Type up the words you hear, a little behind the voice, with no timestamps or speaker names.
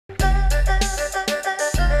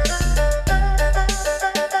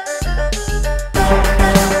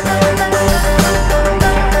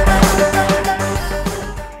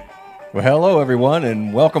Well, hello, everyone,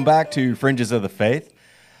 and welcome back to Fringes of the Faith,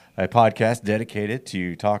 a podcast dedicated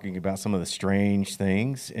to talking about some of the strange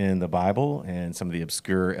things in the Bible and some of the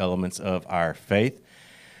obscure elements of our faith.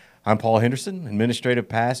 I'm Paul Henderson, administrative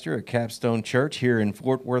pastor at Capstone Church here in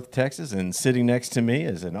Fort Worth, Texas, and sitting next to me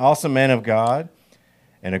is an awesome man of God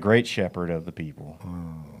and a great shepherd of the people,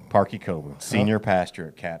 Parkey Coburn, senior pastor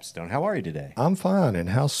at Capstone. How are you today? I'm fine, and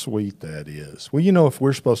how sweet that is. Well, you know, if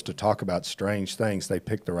we're supposed to talk about strange things, they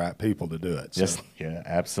pick the right people to do it. So. Yes, yeah,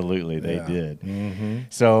 absolutely, they did. Mm-hmm.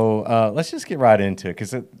 So let's just get right into it,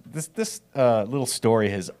 because this little story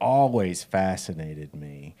has always fascinated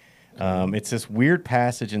me. It's this weird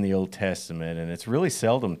passage in the Old Testament, and it's really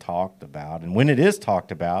seldom talked about. And when it is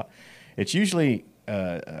talked about, it's usually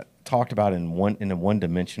talked about in a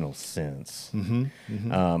one-dimensional sense. Mm-hmm.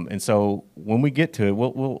 Mm-hmm. And so when we get to it,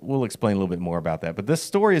 we'll explain a little bit more about that. But this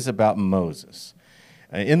story is about Moses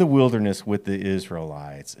in the wilderness with the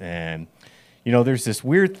Israelites. And, you know, there's this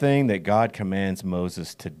weird thing that God commands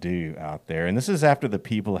Moses to do out there. And this is after the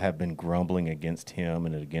people have been grumbling against him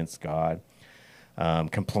and against God,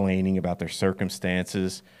 complaining about their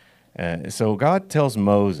circumstances. So God tells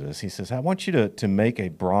Moses, he says, I want you to make a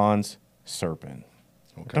bronze serpent.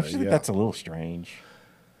 Okay, Don't you think that's a little strange?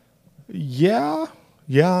 Yeah.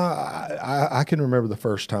 I can remember the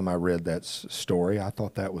first time I read that story. I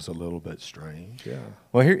thought that was a little bit strange. Yeah.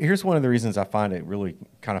 Well, here's one of the reasons I find it really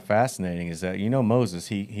kind of fascinating is that, you know, Moses,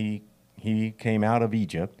 he came out of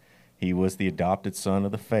Egypt. He was the adopted son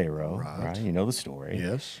of the Pharaoh, right? You know the story.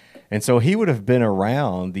 Yes. And so he would have been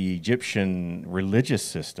around the Egyptian religious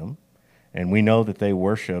system, and we know that they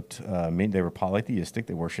worshipped, they were polytheistic,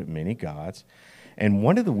 they worshipped many gods. And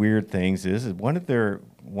one of the weird things is one of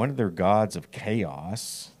their gods of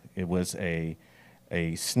chaos, it was a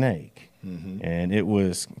snake, and it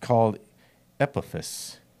was called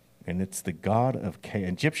Epiphus, and it's the god of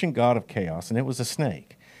Egyptian god of chaos, and it was a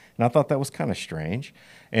snake. And I thought that was kind of strange.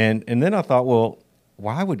 And then I thought, well,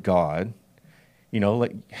 why would God, you know,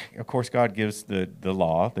 like, of course God gives the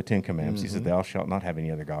law, the Ten Commandments. He said, thou shalt not have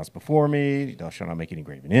any other gods before me, thou shalt not make any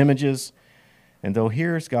graven images. And though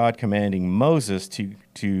here's God commanding Moses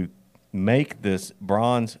to make this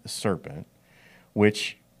bronze serpent,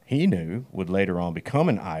 which he knew would later on become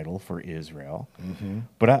an idol for Israel.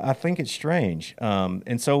 But I think it's strange.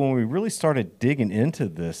 And so when we really started digging into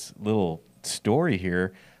this little story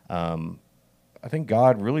here, I think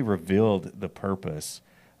God really revealed the purpose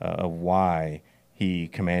of why he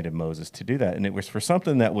commanded Moses to do that. And it was for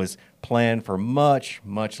something that was planned for much,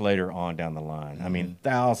 much later on down the line. I mean,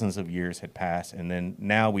 thousands of years had passed, and then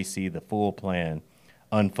now we see the full plan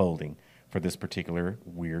unfolding for this particular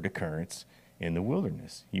weird occurrence in the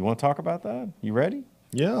wilderness. You want to talk about that? You ready?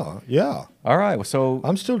 Yeah. All right. Well, so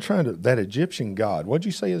I'm still trying to, that Egyptian god, what'd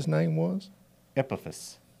you say his name was?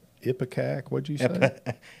 Epiphus. Ipecac, what'd you say?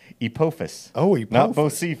 Epophus. Oh, Epophus. Not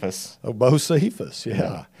Bocephus. Oh, Bocephus,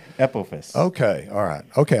 yeah. Epophus. Okay, all right.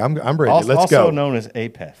 Okay, I'm ready. Also, Let's go. Also known as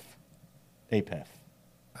Apeph.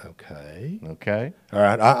 Okay. Okay. All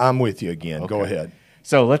right, I'm with you again. Go Okay. ahead.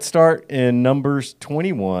 So let's start in Numbers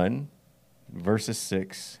 21, verses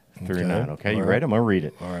 6 through 9. Okay, you All right. ready? I'm going to read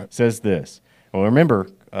it. All right. It says this. Well, remember,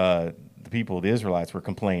 the people, the Israelites, were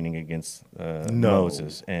complaining against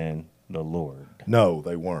Moses and the Lord. No,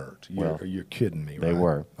 they weren't. Well, You're kidding me, right? They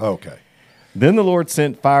were. Okay. Then the Lord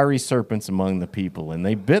sent fiery serpents among the people, and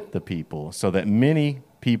they bit the people, so that many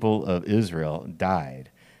people of Israel died.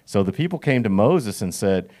 So the people came to Moses and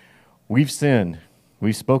said, we've sinned.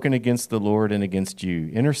 We've spoken against the Lord and against you.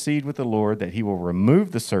 Intercede with the Lord that he will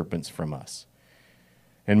remove the serpents from us.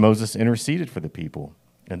 And Moses interceded for the people.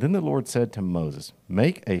 And then the Lord said to Moses,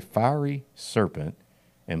 make a fiery serpent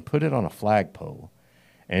and put it on a flagpole.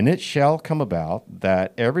 And it shall come about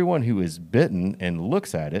that everyone who is bitten and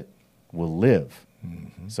looks at it will live.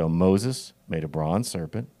 So Moses made a bronze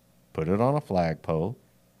serpent, put it on a flagpole,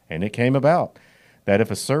 and it came about that if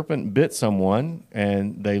a serpent bit someone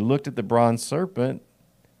and they looked at the bronze serpent,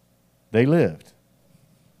 they lived.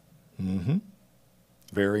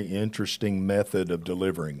 Very interesting method of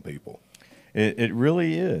delivering people. It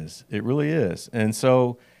really is. It really is. And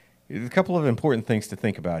so a couple of important things to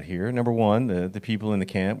think about here. Number one, the people in the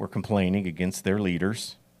camp were complaining against their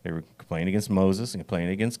leaders. They were complaining against Moses and complaining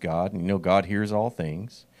against God. And you know, God hears all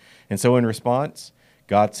things. And so in response,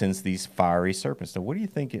 God sends these fiery serpents. So what do you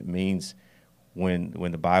think it means when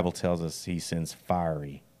the Bible tells us he sends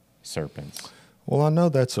fiery serpents? Well, I know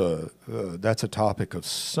that's a topic of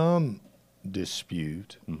some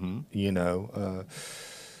dispute, you know,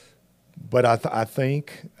 but I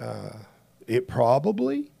think it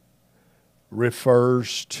probably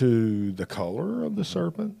refers to the color of the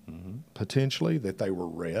serpent, potentially, that they were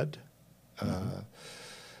red.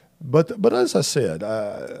 But as I said,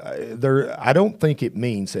 I don't think it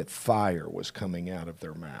means that fire was coming out of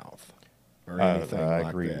their mouth or anything I like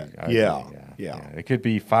agree. that. I agree. Yeah. It could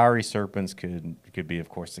be fiery serpents. Could be, of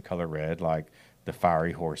course, the color red, like the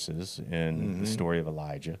fiery horses in the story of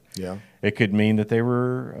Elijah. Yeah. It could mean that they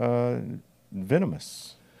were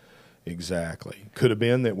venomous. Exactly. Could have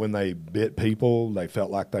been that when they bit people, they felt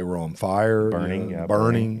like they were on fire, Burning.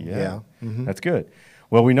 burning. Yeah. Mm-hmm. That's good.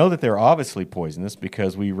 Well, we know that they're obviously poisonous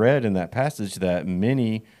because we read in that passage that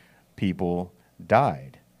many people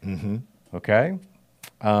died. Mm-hmm. Okay?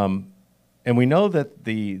 And we know that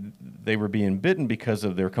they were being bitten because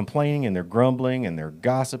of their complaining and their grumbling and their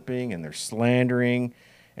gossiping and their slandering,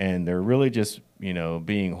 and they're really just,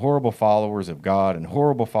 being horrible followers of God and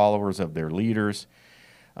horrible followers of their leaders.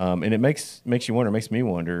 And it makes me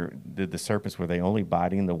wonder, did the serpents, were they only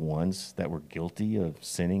biting the ones that were guilty of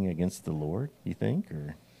sinning against the Lord, you think?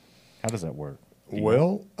 Or how does that work?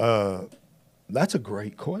 Well, that's a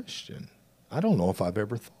great question. I don't know if I've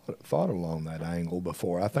ever thought along that angle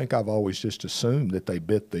before. I think I've always just assumed that they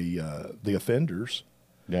bit the offenders.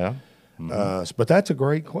 Yeah. Mm-hmm. But that's a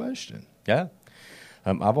great question. Yeah.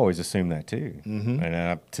 I've always assumed that too. Mm-hmm.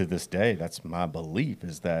 And to this day, that's my belief,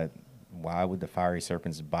 is that why would the fiery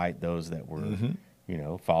serpents bite those that were,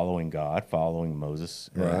 following God, following Moses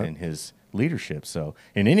and his leadership? So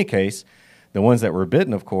in any case, the ones that were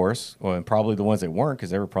bitten, of course, and probably the ones that weren't, because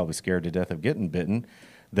they were probably scared to death of getting bitten,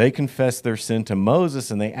 they confessed their sin to Moses,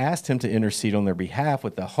 and they asked him to intercede on their behalf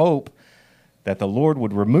with the hope that the Lord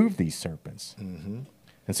would remove these serpents. Mm-hmm.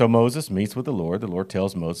 And so Moses meets with the Lord. The Lord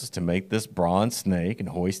tells Moses to make this bronze snake and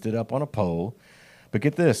hoist it up on a pole. But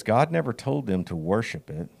get this, God never told them to worship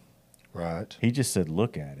it. Right. He just said,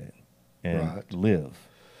 look at it and live.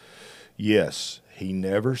 Yes. He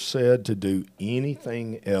never said to do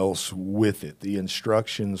anything else with it. The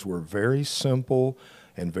instructions were very simple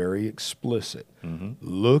and very explicit. Mm-hmm.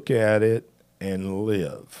 Look at it and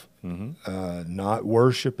live. Mm-hmm. Not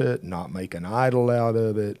worship it, not make an idol out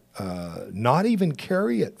of it, not even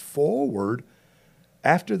carry it forward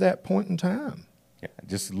after that point in time. Yeah,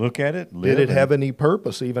 just look at it, live. Did it have any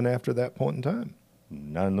purpose even after that point in time?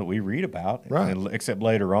 None that we read about, right? Except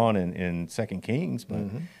later on in 2 Kings, but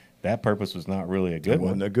that purpose was not really a good one. It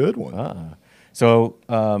wasn't a good one. So,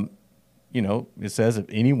 it says if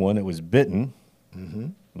anyone that was bitten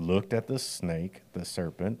looked at the snake, the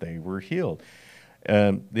serpent, they were healed.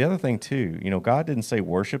 The other thing, too, God didn't say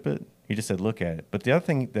worship it. He just said look at it. But the other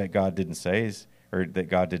thing that God didn't say is, or that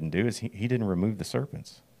God didn't do, is he didn't remove the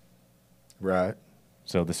serpents. Right.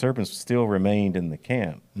 So the serpents still remained in the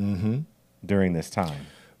camp during this time.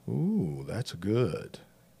 Ooh, that's good.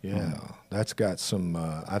 Yeah, that's got some,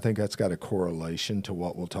 I think that's got a correlation to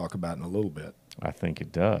what we'll talk about in a little bit. I think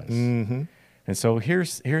it does. Mm-hmm. And so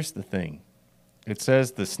here's the thing. It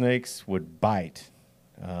says the snakes would bite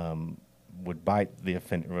the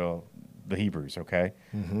the Hebrews, okay?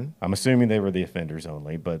 Mm-hmm. I'm assuming they were the offenders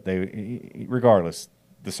only, but regardless,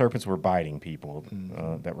 the serpents were biting people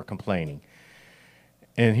that were complaining.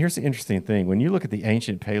 And here's the interesting thing. When you look at the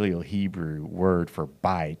ancient Paleo-Hebrew word for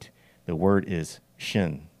bite, the word is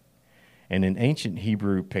shin. And in ancient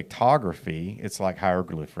Hebrew pictography, it's like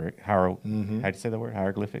hieroglyphic. How do you say the word?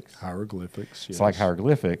 Hieroglyphics? Hieroglyphics, yes. It's like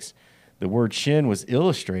hieroglyphics. The word shin was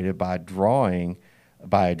illustrated by a drawing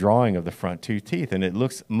of the front two teeth, and it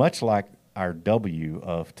looks much like our W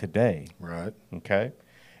of today. Right. Okay?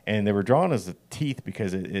 And they were drawn as the teeth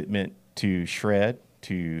because it meant to shred,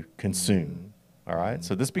 to consume. All right?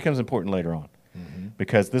 So this becomes important later on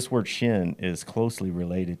because this word shin is closely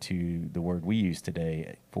related to the word we use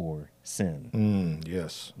today for sin.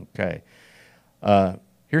 Yes. Okay.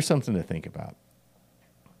 Here's something to think about.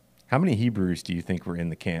 How many Hebrews do you think were in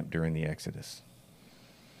the camp during the Exodus?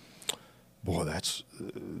 Boy,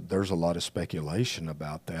 there's a lot of speculation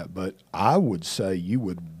about that, but I would say you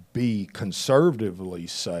would be conservatively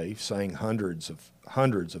safe saying hundreds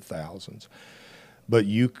of thousands, but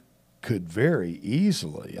you could very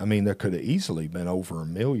easily, there could have easily been over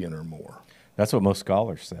 1 million or more. That's what most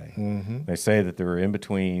scholars say. Mm-hmm. They say that there were in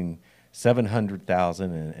between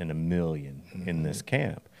 700,000 and 1 million in this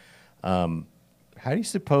camp. How do you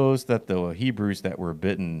suppose that the Hebrews that were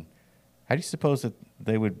bitten, how do you suppose that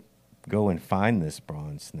they would go and find this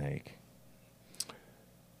bronze snake?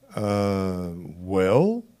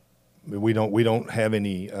 Well, we don't have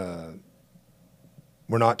any.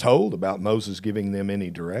 We're not told about Moses giving them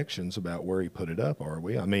any directions about where he put it up, are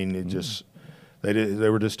we? It just they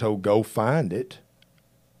were just told go find it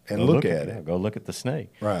and look at it. Go look at the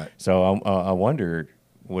snake. Right. So I wonder,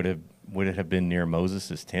 would it have been near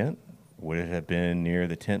Moses' tent? Would it have been near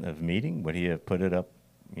the tent of meeting? Would he have put it up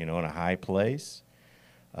in a high place.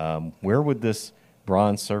 Where would this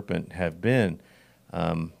bronze serpent have been?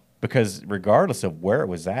 Because regardless of where it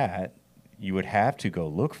was at, you would have to go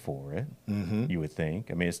look for it, you would think.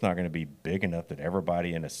 I mean, it's not going to be big enough that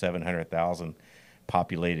everybody in a 700,000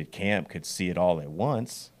 populated camp could see it all at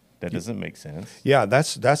once. That doesn't make sense. Yeah,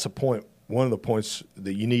 that's a point. One of the points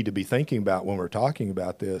that you need to be thinking about when we're talking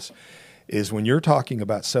about this is when you're talking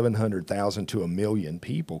about 700,000 to 1 million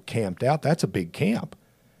people camped out, that's a big camp.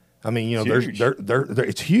 I mean,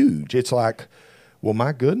 it's huge. It's like, well,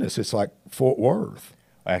 my goodness, it's like Fort Worth.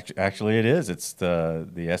 Actually, it is. It's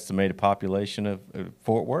the estimated population of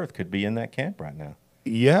Fort Worth could be in that camp right now.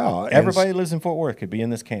 Yeah. Everybody who lives in Fort Worth could be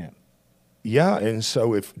in this camp. Yeah, and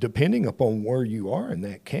so if depending upon where you are in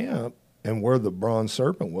that camp and where the bronze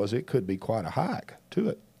serpent was, it could be quite a hike to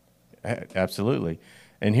it. Absolutely.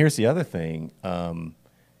 And here's the other thing.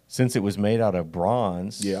 Since it was made out of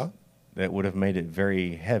bronze, that would have made it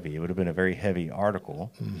very heavy. It would have been a very heavy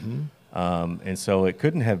article. And so it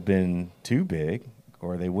couldn't have been too big,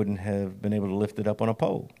 or they wouldn't have been able to lift it up on a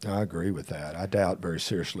pole. I agree with that. I doubt very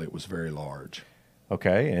seriously it was very large.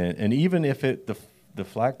 Okay, and even if the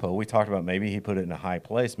flagpole, we talked about maybe he put it in a high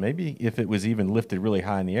place. Maybe if it was even lifted really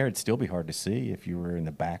high in the air, it'd still be hard to see if you were in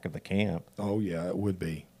the back of the camp. Oh, yeah, it would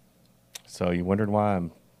be. So you wondered why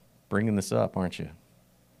I'm bringing this up, aren't you?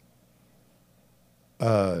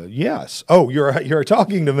 Yes. Oh, you're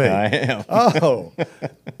talking to me. I am. Oh,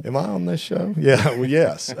 am I on this show? Yeah. Well,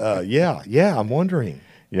 yes. Yeah. I'm wondering.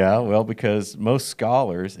 Yeah. Well, because most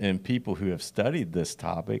scholars and people who have studied this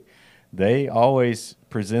topic, they always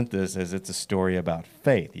present this as it's a story about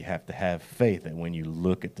faith. You have to have faith that when you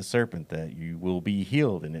look at the serpent that you will be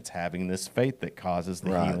healed, and it's having this faith that causes the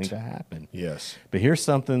healing to happen. Yes. But here's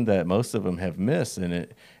something that most of them have missed,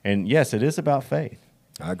 and yes, it is about faith.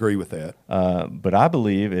 I agree with that. But I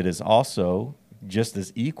believe it is also just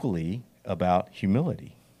as equally about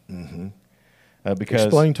humility. Because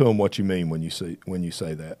explain to them what you mean when you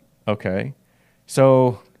say that. Okay,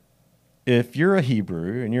 so if you're a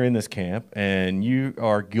Hebrew and you're in this camp and you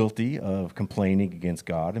are guilty of complaining against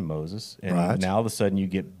God and Moses, and now all of a sudden you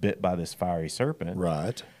get bit by this fiery serpent,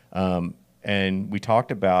 right? And we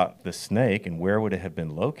talked about the snake and where would it have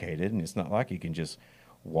been located, and it's not like you can just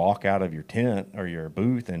walk out of your tent or your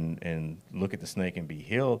booth and look at the snake and be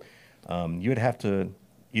healed. You would have to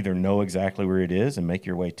either know exactly where it is and make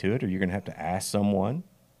your way to it, or you're going to have to ask someone,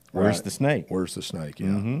 where's the snake? Where's the snake,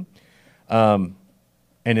 yeah.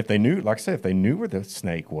 And if they knew, like I said, if they knew where the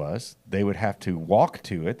snake was, they would have to walk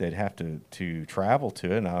to it. They'd have to travel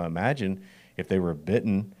to it. And I imagine if they were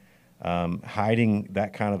bitten, hiding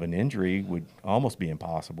that kind of an injury would almost be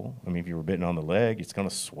impossible. I mean, if you were bitten on the leg, it's going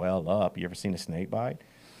to swell up. You ever seen a snake bite?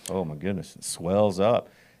 Oh, my goodness. It swells up.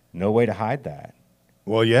 No way to hide that.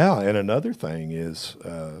 Well, yeah, and another thing is,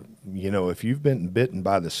 if you've been bitten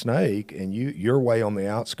by the snake and you're way on the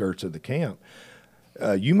outskirts of the camp,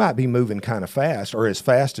 you might be moving kind of fast or as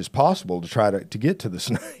fast as possible to try to get to the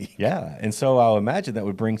snake. Yeah, and so I'll imagine that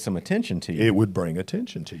would bring some attention to you. It would bring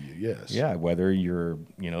attention to you, yes. Yeah, whether you're,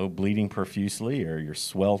 bleeding profusely or you're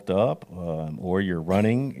swelled up or you're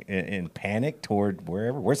running in panic toward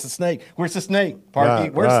wherever. Where's the snake? Where's the snake,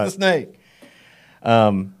 Parkey? Where's the snake?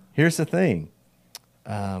 Here's the thing.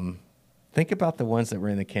 Think about the ones that were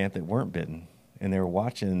in the camp that weren't bitten. And they were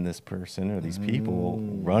watching this person or these people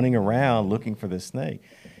running around looking for this snake.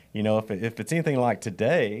 If it's anything like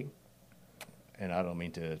today, and I don't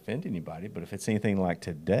mean to offend anybody, but if it's anything like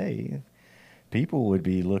today, people would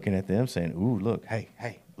be looking at them saying, "Ooh, look, hey,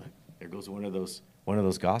 look, there goes one of those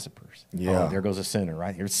gossipers. Yeah, there goes a sinner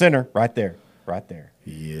right here, sinner right there."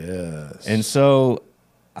 Yes. And so,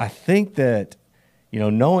 I think that,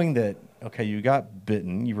 knowing that, okay, you got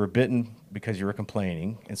bitten, you were bitten because you were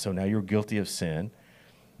complaining, and so now you're guilty of sin.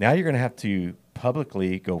 Now you're going to have to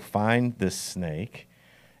publicly go find this snake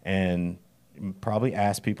and probably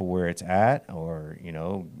ask people where it's at or,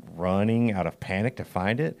 running out of panic to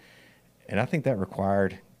find it. And I think that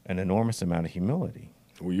required an enormous amount of humility.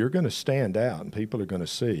 Well, you're going to stand out, and people are going to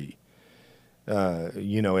see, as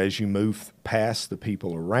you move past the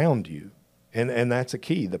people around you. And that's a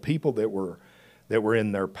key. The people that were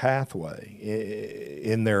in their pathway,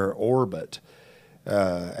 in their orbit,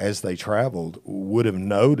 as they traveled, would have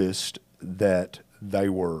noticed that they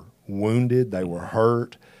were wounded, they were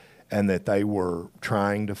hurt, and that they were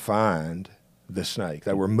trying to find the snake.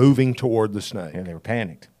 They were moving toward the snake. Yeah, they were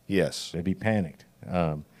panicked. Yes. They'd be panicked.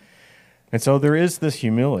 And so there is this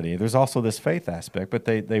humility. There's also this faith aspect, but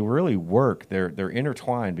they really work. They're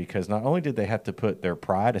intertwined because not only did they have to put their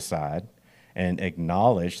pride aside and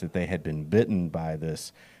acknowledge that they had been bitten by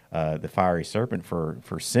this the fiery serpent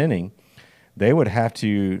for sinning, they would have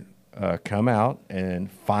to come out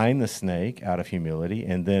and find the snake out of humility,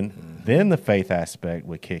 and then the faith aspect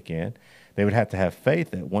would kick in. They would have to have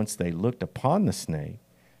faith that once they looked upon the snake,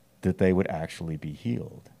 that they would actually be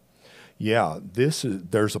healed. Yeah, there's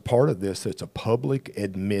a part of this that's a public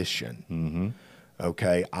admission. Mm-hmm.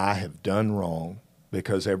 Okay, I have done wrong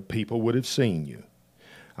because people would have seen you.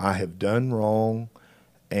 I have done wrong,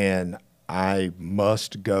 and I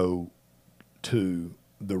must go to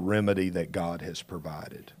the remedy that God has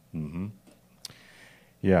provided. Mm-hmm.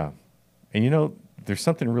 Yeah. And, you know, there's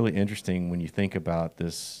something really interesting when you think about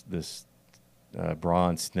this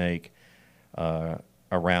bronze snake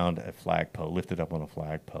around a flagpole, lifted up on a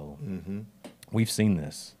flagpole. Mm-hmm. We've seen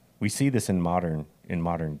this. We see this in modern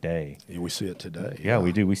day. Yeah, we see it today. Yeah,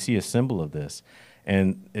 we do. We see a symbol of this.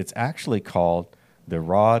 And it's actually called the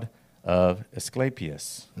rod of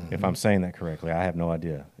Asclepius, if I'm saying that correctly. I have no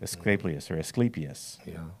idea. Asclepius or Asclepius.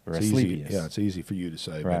 Yeah. Or It's Asclepius. easy. Yeah, it's easy for you to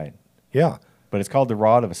say. Right. But yeah. But it's called the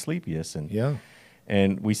rod of Asclepius.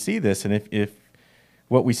 And we see this, and if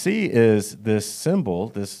what we see is this symbol,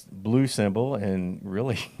 this blue symbol, and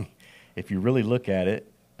really, if you really look at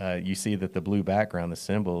it, you see that the blue background, the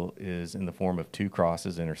symbol, is in the form of two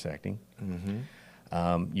crosses intersecting.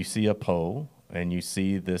 Mm-hmm. You see a pole, and you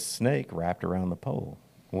see this snake wrapped around the pole.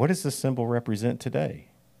 What does this symbol represent today?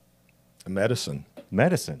 Medicine.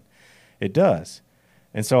 Medicine. It does.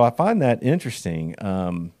 And so I find that interesting.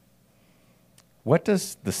 What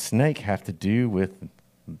does the snake have to do with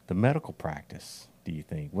the medical practice, do you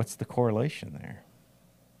think? What's the correlation there?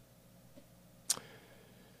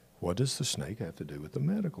 What does the snake have to do with the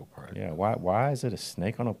medical practice? Yeah, why is it a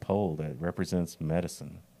snake on a pole that represents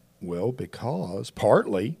medicine? Well,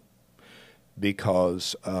 partly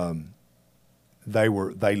because they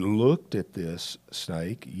looked at this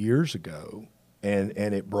snake years ago, and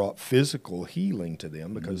it brought physical healing to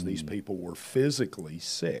them because these people were physically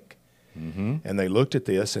sick. Mm-hmm. And they looked at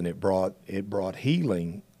this, and it brought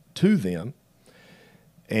healing to them.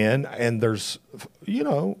 And there's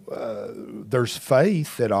there's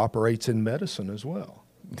faith that operates in medicine as well.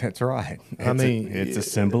 That's right. It's a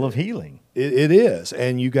symbol of healing. It is,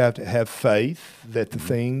 and you got to have faith that the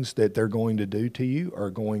things that they're going to do to you are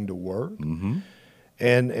going to work. Mm-hmm.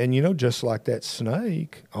 And just like that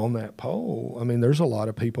snake on that pole, I mean, there's a lot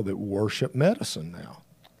of people that worship medicine now.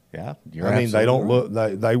 Yeah, they don't look.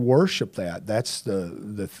 They worship that. That's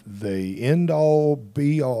the end all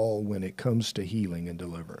be all when it comes to healing and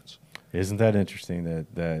deliverance. Isn't that interesting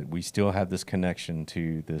that we still have this connection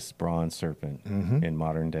to this bronze serpent in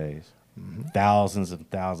modern days, thousands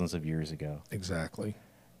and thousands of years ago? Exactly.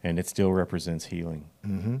 And it still represents healing.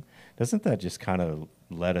 Mm-hmm. Doesn't that just kind of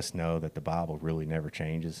let us know that the Bible really never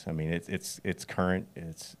changes? I mean, it's current.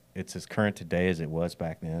 It's as current today as it was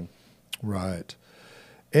back then. Right.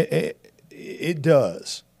 It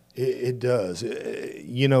does. It does.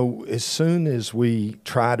 As soon as we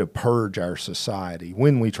try to purge our society,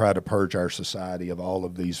 of all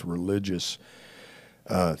of these religious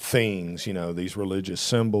things, these religious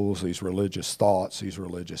symbols, these religious thoughts, these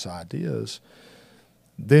religious ideas,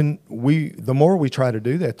 then the more we try to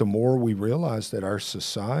do that, the more we realize that our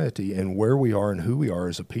society and where we are and who we are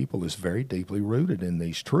as a people is very deeply rooted in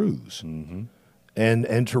these truths. Mm-hmm.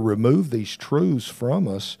 And to remove these truths from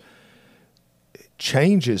us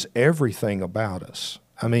changes everything about us.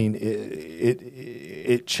 I mean,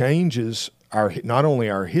 it changes not only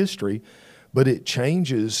our history, but it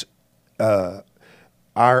changes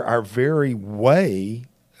our very way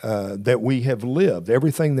that we have lived.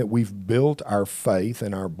 Everything that we've built our faith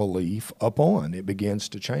and our belief upon, it begins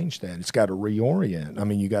to change that. It's got to reorient. I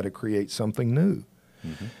mean, you got to create something new.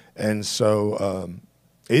 Mm-hmm. And so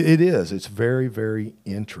it is. It's very, very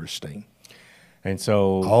interesting. And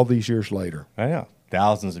so all these years later. Yeah,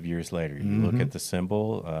 thousands of years later, you look at the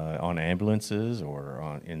symbol on ambulances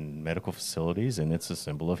or in medical facilities, and it's a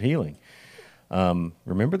symbol of healing.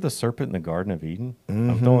 Remember the serpent in the Garden of Eden?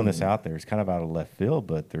 I'm throwing this out there. It's kind of out of left field,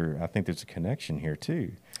 but I think there's a connection here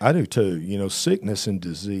too. I do too. Sickness and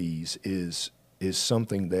disease is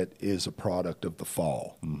something that is a product of the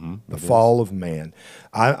fall, the fall of man.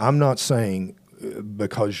 I'm not saying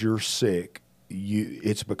because you're sick,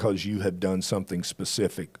 it's because you have done something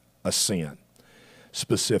specific, a sin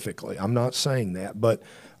specifically. I'm not saying that, but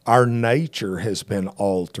our nature has been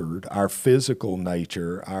altered. Our physical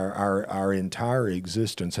nature, our entire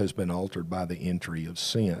existence has been altered by the entry of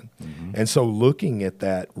sin. Mm-hmm. And so looking at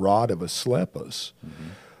that rod of Asclepius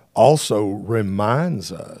also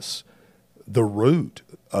reminds us the root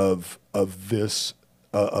of this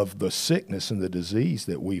of the sickness and the disease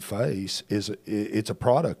that we face it's a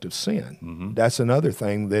product of sin. Mm-hmm. That's another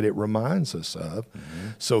thing that it reminds us of. Mm-hmm.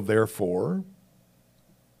 So therefore,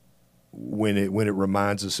 when it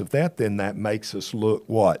reminds us of that, then that makes us look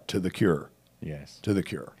what? To the cure. Yes. To the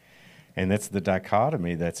cure. And that's the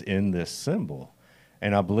dichotomy that's in this symbol.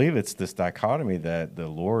 And I believe it's this dichotomy that the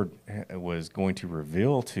Lord was going to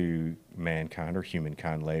reveal to mankind or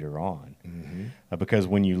humankind later on. Mm-hmm. Because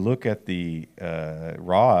when you look at the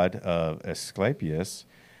rod of Asclepius,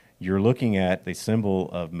 you're looking at the symbol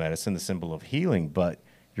of medicine, the symbol of healing, but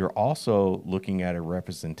you're also looking at a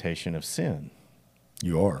representation of sin.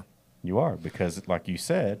 You are. You are, because like you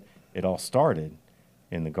said, it all started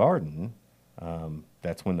in the garden.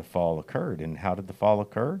 That's when the fall occurred. And how did the fall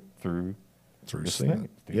occur? Through sin.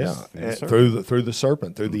 Snake, through the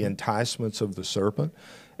serpent, through the enticements of the serpent.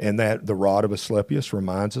 And that the rod of Asclepius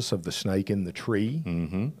reminds us of the snake in the tree,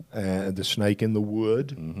 and the snake in the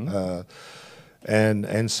wood.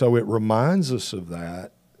 And so it reminds us of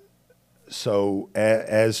that, so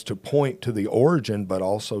as to point to the origin, but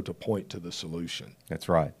also to point to the solution. That's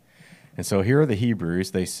right. And so here are the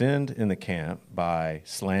Hebrews. They sinned in the camp by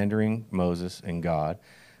slandering Moses and God.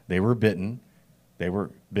 They were bitten.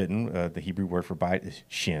 The Hebrew word for bite is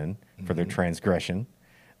shin, for their transgression.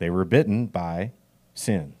 They were bitten by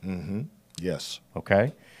sin. Mm-hmm. Yes.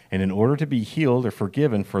 Okay? And in order to be healed or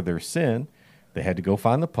forgiven for their sin, they had to go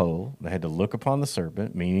find the pole. They had to look upon the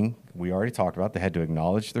serpent, meaning we already talked about they had to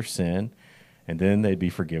acknowledge their sin, and then they'd be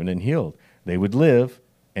forgiven and healed. They would live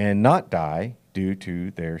and not die due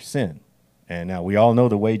to their sin. And now we all know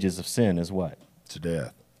the wages of sin is what? It's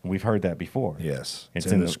death. We've heard that before. Yes. It's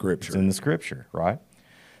in the Scripture. It's in the Scripture, right?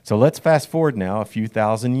 So let's fast forward now a few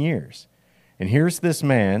thousand years. And here's this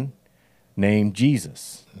man named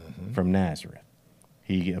Jesus from Nazareth.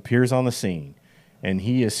 He appears on the scene, and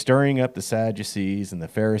he is stirring up the Sadducees and the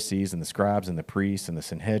Pharisees and the scribes and the priests and the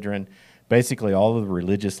Sanhedrin, basically all of the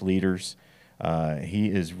religious leaders. He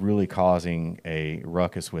is really causing a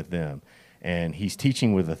ruckus with them, and he's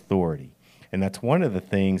teaching with authority. And that's one of the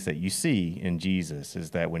things that you see in Jesus is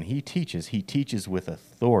that when he teaches with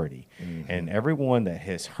authority. And everyone that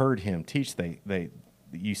has heard him teach,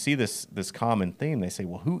 you see this common theme. They say,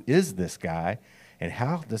 well, who is this guy, and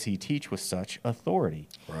how does he teach with such authority?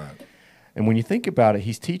 Right. And when you think about it,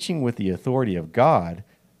 he's teaching with the authority of God,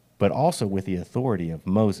 but also with the authority of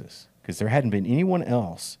Moses, because there hadn't been anyone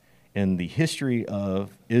else in the history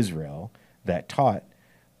of Israel that taught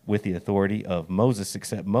with the authority of Moses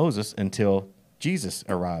except Moses until Jesus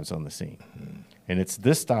arrives on the scene. And it's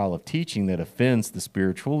this style of teaching that offends the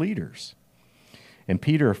spiritual leaders. And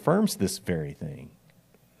Peter affirms this very thing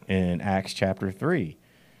in Acts chapter 3.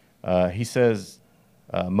 He says,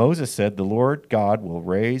 Moses said, the Lord God will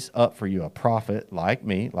raise up for you a prophet like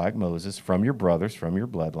me, like Moses, from your brothers, from your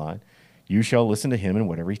bloodline. You shall listen to him in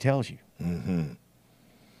whatever he tells you. Mm-hmm.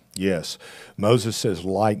 Yes. Moses says,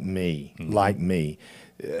 like me, like me.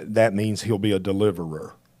 That means he'll be a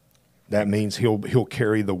deliverer. That means he'll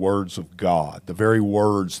carry the words of God, the very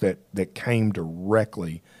words that came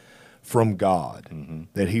directly from God,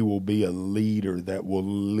 that he will be a leader that will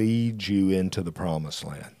lead you into the promised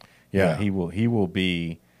land. Yeah, he will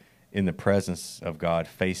be in the presence of God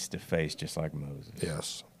face to face, just like Moses.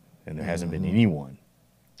 Yes. And there hasn't been anyone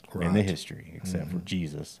Right. in the history except for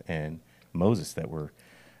Jesus and Moses that were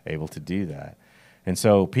able to do that. And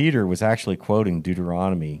so Peter was actually quoting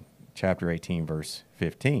Deuteronomy chapter 18, verse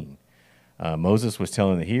 15. Moses was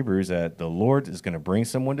telling the Hebrews that the Lord is going to bring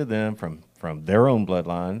someone to them from their own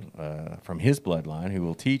bloodline, from his bloodline, who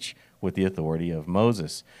will teach with the authority of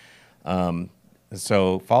Moses.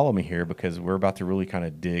 So follow me here, because we're about to really kind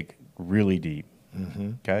of dig really deep.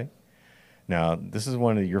 Okay? Now, this is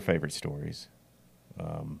one of your favorite stories.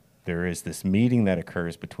 There is this meeting that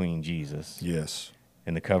occurs between Jesus Yes.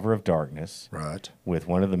 in the cover of darkness, Right. with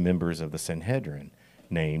one of the members of the Sanhedrin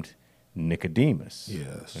named Nicodemus.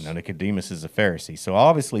 Yes. And now Nicodemus is a Pharisee. So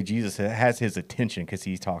obviously Jesus has his attention because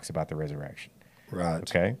he talks about the resurrection. Right.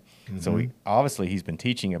 Okay? So he's been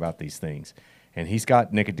teaching about these things, and he's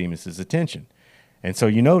got Nicodemus's attention. And so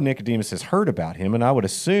Nicodemus has heard about him, and I would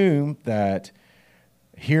assume that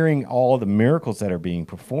hearing all the miracles that are being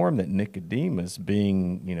performed, that Nicodemus,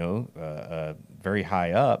 being, very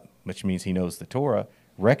high up, which means he knows the Torah,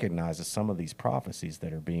 recognizes some of these prophecies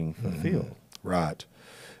that are being fulfilled. Right.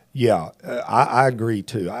 Yeah, I agree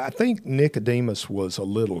too. I think Nicodemus was a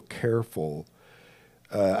little careful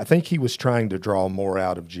I think he was trying to draw more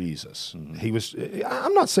out of Jesus.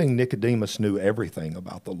 I'm not saying Nicodemus knew everything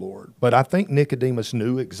about the Lord, but I think Nicodemus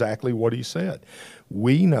knew exactly what he said.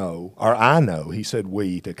 We know, or I know, he said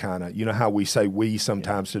we to kind of, you know how we say we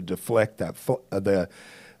sometimes to deflect that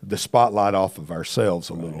the spotlight off of ourselves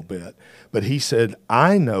a little bit. But he said,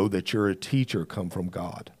 I know that you're a teacher come from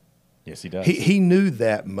God. Yes, he does. He knew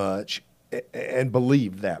that much and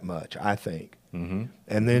believed that much, I think. Mm-hmm.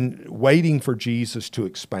 And then waiting for Jesus to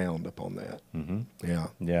expound upon that. Mm-hmm. Yeah.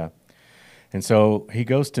 Yeah. And so he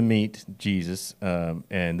goes to meet Jesus,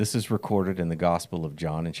 and this is recorded in the Gospel of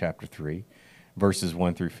John in chapter 3, verses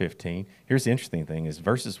 1 through 15. Here's the interesting thing is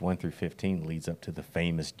verses 1 through 15 leads up to the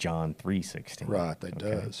famous John 3:16. Right, that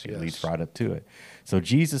does, It yes. leads right up to it. So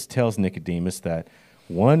Jesus tells Nicodemus that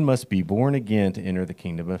one must be born again to enter the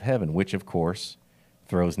kingdom of heaven, which, of course,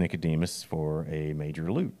 throws Nicodemus for a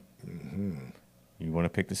major loop. Mm-hmm. You want to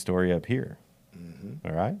pick the story up here. Mm-hmm.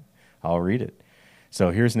 All right? I'll read it.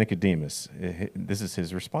 So here's Nicodemus. This is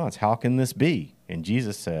his response. How can this be? And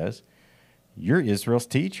Jesus says, you're Israel's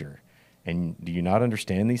teacher. And do you not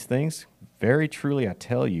understand these things? Very truly, I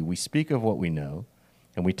tell you, we speak of what we know,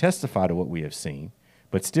 and we testify to what we have seen,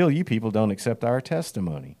 but still you people don't accept our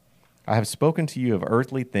testimony. I have spoken to you of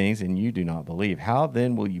earthly things, and you do not believe. How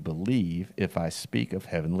then will you believe if I speak of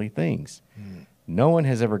heavenly things? No one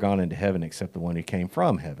has ever gone into heaven except the one who came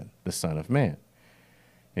from heaven, the Son of Man.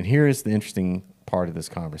 And here is the interesting part of this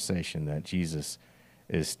conversation that Jesus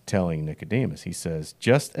is telling Nicodemus. He says,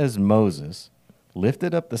 just as Moses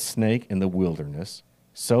lifted up the snake in the wilderness,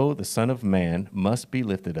 so the Son of Man must be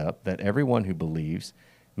lifted up, that everyone who believes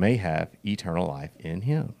may have eternal life in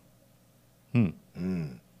him.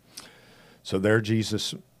 So there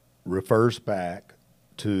Jesus refers back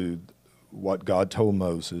to what God told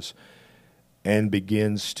Moses and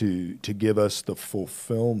begins to give us the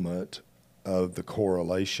fulfillment of the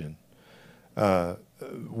correlation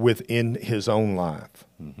within his own life.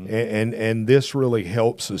 Mm-hmm. And this really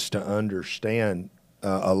helps us to understand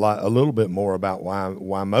a little bit more about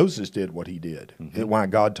why Moses did what he did, mm-hmm. why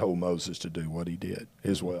God told Moses to do what he did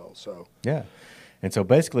as well. So yeah. And so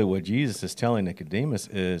basically what Jesus is telling Nicodemus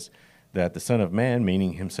is that the Son of Man,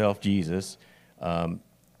 meaning himself, Jesus,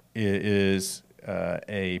 is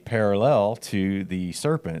a parallel to the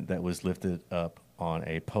serpent that was lifted up on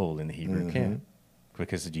a pole in the Hebrew mm-hmm. camp,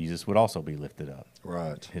 because Jesus would also be lifted up.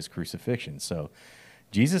 Right. His crucifixion. So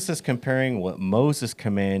Jesus is comparing what Moses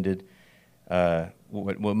commanded,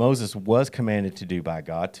 what Moses was commanded to do by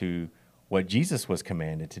God to what Jesus was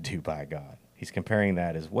commanded to do by God. He's comparing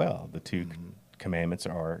that as well. The two mm-hmm. commandments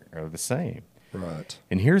are the same. Right.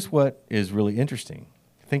 And here's what is really interesting.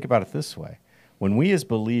 Think about it this way. When we as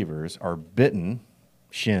believers are bitten,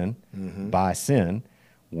 mm-hmm. by sin,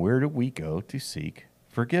 where do we go to seek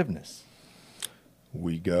forgiveness?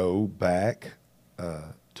 We go back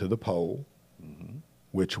to the pole, mm-hmm.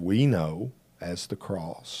 which we know as the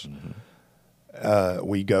cross. Mm-hmm.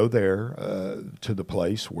 We go there to the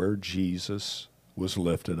place where Jesus was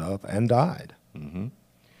lifted up and died. Mm-hmm.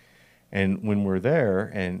 And when we're there,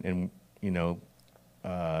 and you know,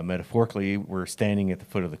 metaphorically, we're standing at the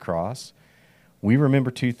foot of the cross, we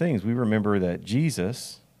remember two things. We remember that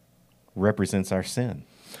Jesus represents our sin.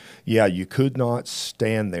 Yeah, you could not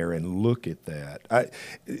stand there and look at that.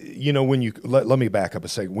 When you let me back up a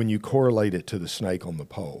second. When you correlate it to the snake on the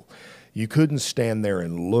pole, you couldn't stand there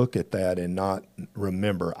and look at that and not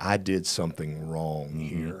remember I did something wrong mm-hmm.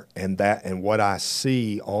 here, and what I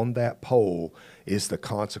see on that pole is the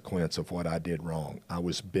consequence of what I did wrong. I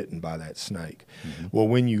was bitten by that snake. Mm-hmm. Well,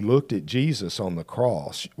 when you looked at Jesus on the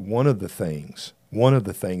cross, one of the things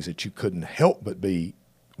that you couldn't help but be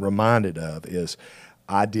reminded of is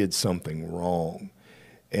I did something wrong,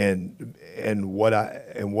 and what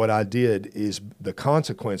I did is the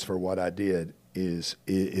consequence for what I did is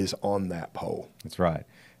on that pole. That's right.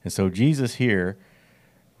 And so Jesus here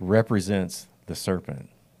represents the serpent,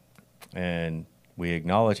 and we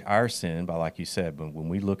acknowledge our sin by, like you said, when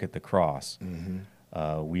we look at the cross, mm-hmm.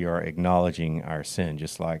 We are acknowledging our sin,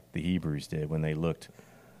 just like the Hebrews did when they looked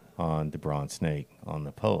on the bronze snake on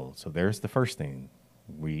the pole. So there's the first thing.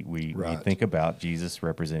 We think about Jesus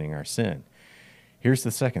representing our sin. Here's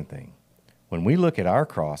the second thing. When we look at our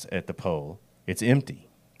cross at the pole, it's empty.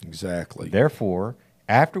 Exactly. Therefore,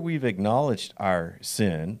 after we've acknowledged our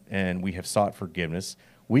sin and we have sought forgiveness,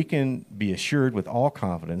 we can be assured with all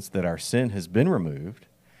confidence that our sin has been removed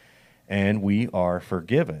and we are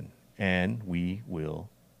forgiven and we will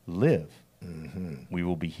live. Mm-hmm. We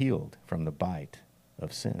will be healed from the bite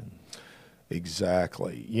of sin.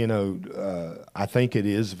 Exactly. I think it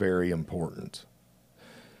is very important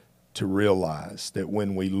to realize that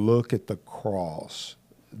when we look at the cross,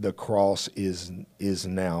 the cross is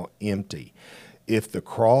now empty. If the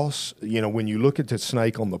cross, when you look at the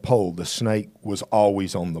snake on the pole, the snake was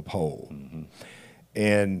always on the pole. Mm-hmm.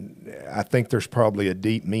 And I think there's probably a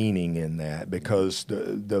deep meaning in that, because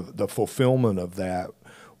the fulfillment of that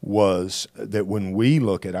was that when we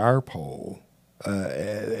look at our pole,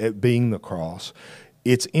 it being the cross,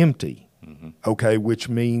 it's empty. Mm-hmm. Okay, which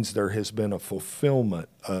means there has been a fulfillment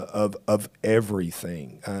of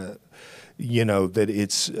everything. That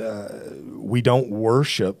it's we don't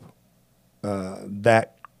worship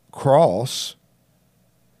that cross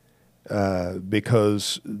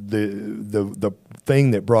because the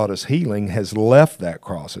thing that brought us healing has left that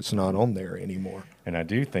cross. It's not on there anymore. And I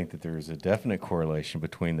do think that there is a definite correlation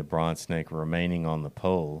between the bronze snake remaining on the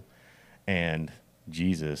pole and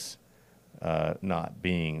Jesus not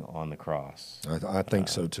being on the cross. I think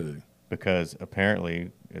so too. Because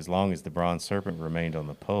apparently, as long as the bronze serpent remained on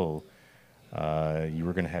the pole, you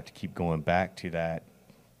were going to have to keep going back to that,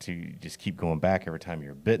 to just keep going back every time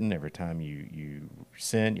you're bitten, every time you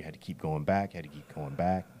sin. You had to keep going back. You had to keep going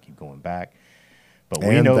back, keep going back. But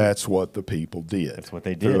we know that's what the people did. That's what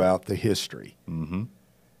they did throughout the history. Mm-hmm.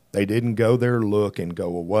 They didn't go there, look, and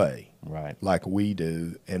go away, right, like we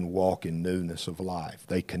do, and walk in newness of life.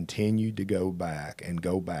 They continued to go back and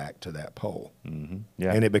go back to that pole. Mm-hmm.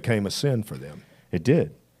 Yeah. And it became a sin for them. It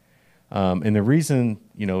did. And the reason,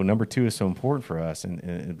 number 2 is so important for us,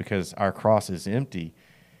 and because our cross is empty,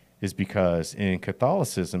 is because in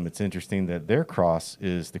Catholicism, it's interesting that their cross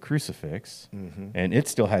is the crucifix, mm-hmm. and it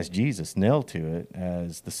still has Jesus nailed to it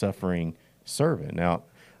as the suffering servant. Now,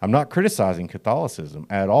 I'm not criticizing Catholicism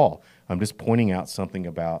at all. I'm just pointing out something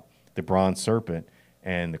about the bronze serpent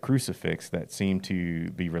and the crucifix that seem to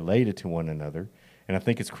be related to one another. And I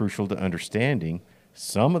think it's crucial to understanding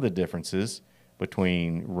some of the differences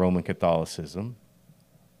between Roman Catholicism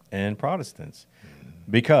and Protestants.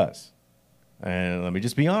 Because, and let me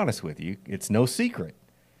just be honest with you, it's no secret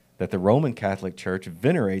that the Roman Catholic Church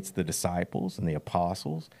venerates the disciples and the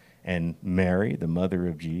apostles and Mary, the mother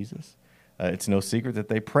of Jesus. It's no secret that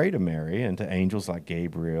they pray to Mary and to angels like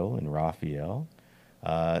Gabriel and Raphael.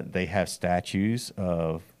 They have statues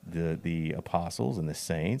of the apostles and the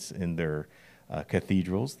saints in their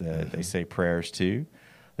cathedrals that mm-hmm. they say prayers to.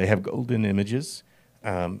 They have golden images,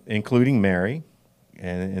 including Mary,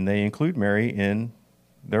 and they include Mary in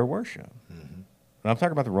their worship. Mm-hmm. And I'm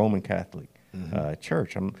talking about the Roman Catholic mm-hmm.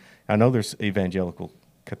 Church. I know there's evangelical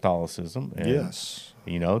Catholicism. And, yes.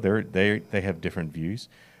 They have different views.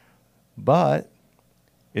 But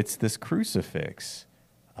it's this crucifix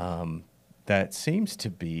that seems to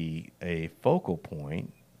be a focal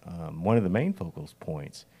point, one of the main focal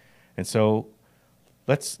points. And so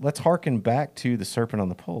let's hearken back to the serpent on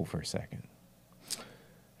the pole for a second.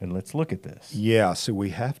 And let's look at this. Yeah, so we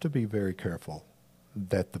have to be very careful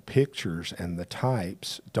that the pictures and the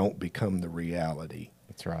types don't become the reality.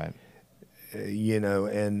 That's right.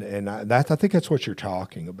 I think that's what you're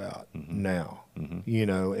talking about mm-hmm. now.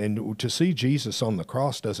 Mm-hmm. And to see Jesus on the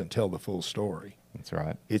cross doesn't tell the full story. That's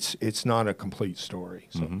right. It's not a complete story.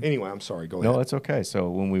 So mm-hmm. anyway, I'm sorry. Go ahead. No, it's okay. So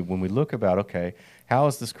when we look about how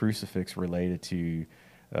is this crucifix related to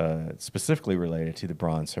specifically related to the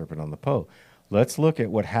bronze serpent on the pole? Let's look at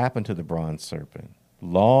what happened to the bronze serpent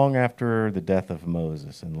long after the death of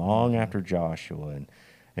Moses and long mm-hmm. after Joshua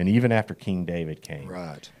and even after King David came.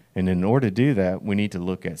 Right. And in order to do that, we need to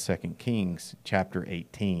look at 2 Kings chapter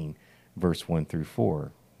 18, verse 1 through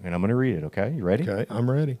 4. And I'm going to read it, okay? You ready? Okay,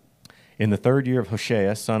 I'm ready. In the 3rd year of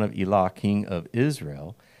Hoshea, son of Elah, king of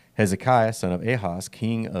Israel, Hezekiah, son of Ahaz,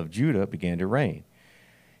 king of Judah, began to reign.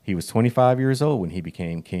 He was 25 years old when he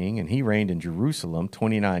became king, and he reigned in Jerusalem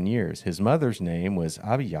 29 years. His mother's name was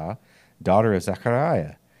Abijah, daughter of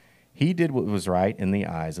Zechariah. He did what was right in the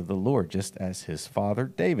eyes of the Lord, just as his father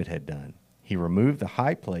David had done. He removed the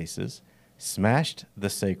high places, smashed the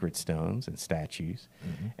sacred stones and statues,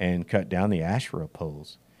 mm-hmm. and cut down the Asherah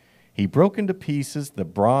poles. He broke into pieces the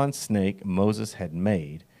bronze snake Moses had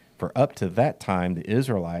made, for up to that time the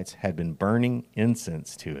Israelites had been burning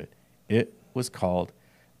incense to it. It was called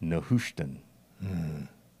Nehushtan. Mm.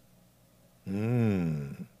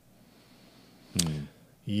 Mm. Mm.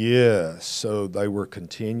 Yes, so they were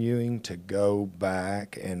continuing to go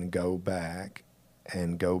back and go back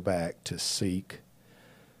and go back to seek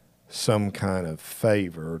some kind of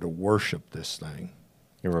favor to worship this thing.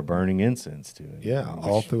 They were burning incense to it. Yeah,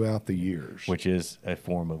 all throughout the years. Which is a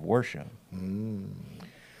form of worship.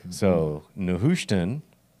 Mm-hmm. So Nehushtan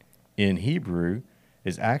in Hebrew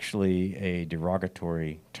is actually a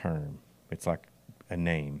derogatory term. It's like a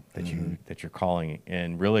name that mm-hmm. you're calling it.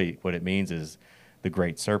 And really what it means is the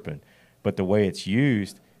great serpent. But the way it's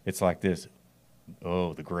used, it's like this.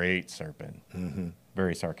 oh, the great serpent,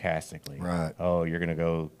 very sarcastically. Right. Oh, you're going to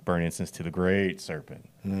go burn incense to the great serpent.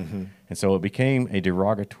 Mm-hmm. And so it became a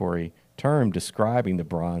derogatory term describing the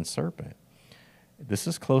bronze serpent. This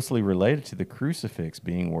is closely related to the crucifix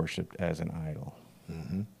being worshipped as an idol.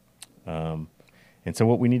 And so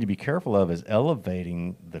what we need to be careful of is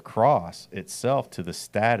elevating the cross itself to the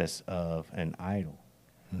status of an idol.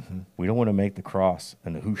 We don't want to make the cross a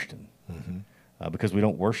Nehushtan because we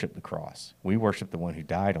don't worship the cross. We worship the one who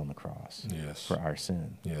died on the cross Yes. for our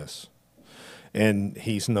sin. Yes. And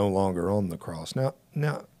he's no longer on the cross.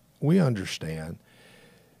 Now we understand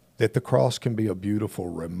that the cross can be a beautiful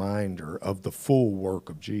reminder of the full work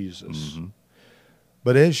of Jesus.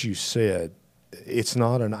 But as you said, it's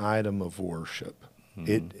not an item of worship.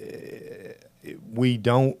 It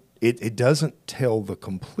doesn't tell the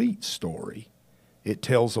complete story. It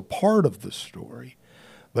tells a part of the story,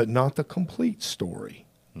 but not the complete story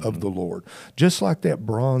of the Lord. Just like that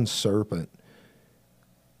bronze serpent,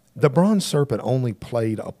 the bronze serpent only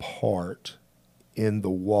played a part in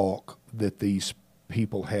the walk that these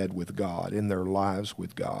people had with God, in their lives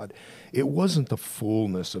with God. It wasn't the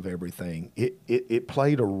fullness of everything. It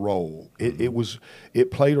played a role.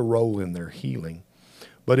 It played a role in their healing.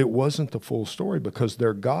 But it wasn't the full story because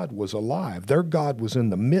their God was alive. Their God was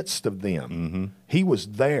in the midst of them. He was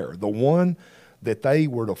there. The one that they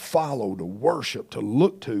were to follow, to worship, to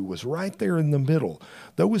look to was right there in the middle.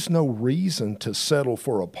 There was no reason to settle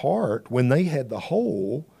for a part when they had the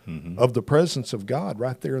whole of the presence of God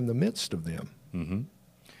right there in the midst of them.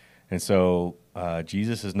 And so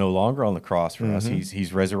Jesus is no longer on the cross for us.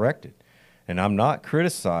 He's resurrected. And I'm not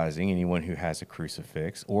criticizing anyone who has a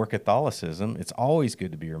crucifix or Catholicism. It's always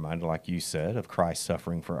good to be reminded, like you said, of Christ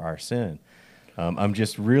suffering for our sin. I'm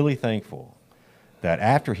just really thankful that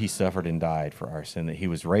after he suffered and died for our sin, that he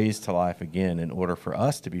was raised to life again in order for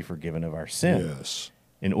us to be forgiven of our sin,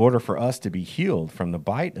 in order for us to be healed from the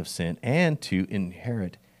bite of sin and to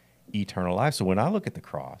inherit eternal life. So when I look at the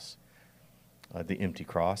cross, the empty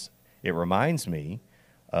cross, it reminds me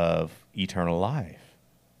of eternal life.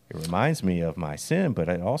 It reminds me of my sin, but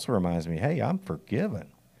it also reminds me, hey, I'm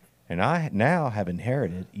forgiven, and I now have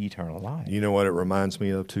inherited eternal life. You know what it reminds me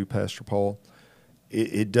of too, Pastor Paul?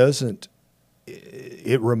 It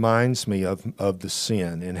reminds me of the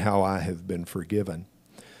sin and how I have been forgiven.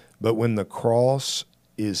 But when the cross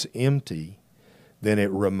is empty, then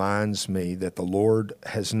it reminds me that the Lord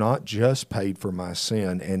has not just paid for my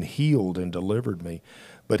sin and healed and delivered me,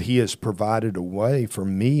 but he has provided a way for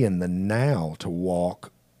me in the now to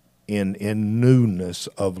walk in newness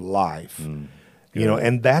of life. You know,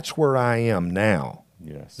 and that's where I am now.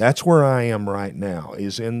 Yes. That's where I am right now,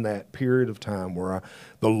 is in that period of time where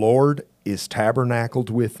the Lord is tabernacled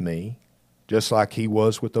with me, just like he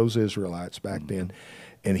was with those Israelites back then.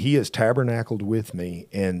 And he is tabernacled with me,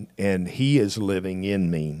 and he is living in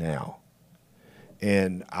me now.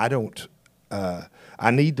 And I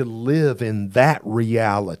need to live in that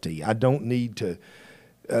reality. I don't need to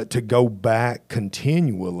go back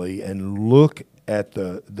continually and look at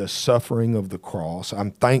the suffering of the cross.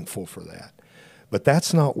 I'm thankful for that. But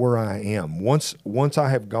that's not where I am. Once I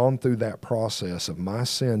have gone through that process of my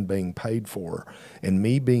sin being paid for and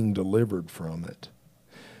me being delivered from it,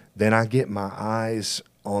 then I get my eyes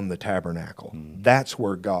on the tabernacle. That's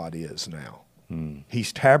where God is now.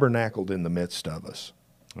 He's tabernacled in the midst of us.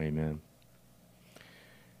 Amen.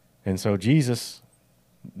 And so Jesus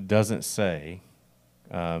doesn't say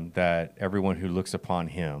that everyone who looks upon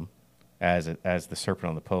him as the serpent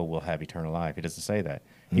on the pole will have eternal life. He doesn't say that.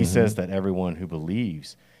 He says that everyone who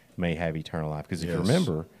believes may have eternal life. Because if you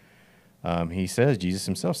remember, he says, Jesus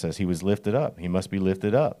himself says he was lifted up. He must be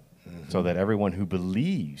lifted up so that everyone who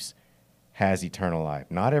believes has eternal life.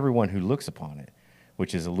 Not everyone who looks upon it,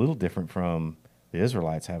 which is a little different from the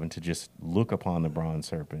Israelites having to just look upon the bronze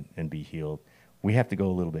serpent and be healed. We have to go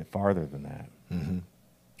a little bit farther than that.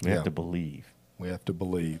 We have to believe. We have to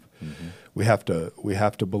believe. We have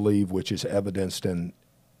to believe, which is evidenced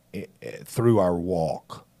through our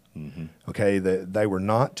walk. Okay, they were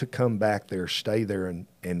not to come back there, stay there,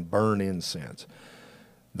 and burn incense.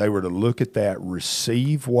 They were to look at that,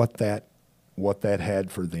 receive what that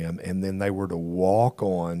had for them, and then they were to walk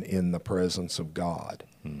on in the presence of God.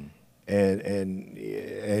 And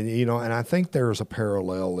you know, and I think there's a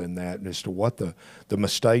parallel in that as to what the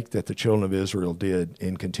mistake that the children of Israel did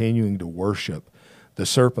in continuing to worship the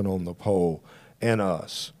serpent on the pole and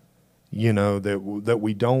us. You know, that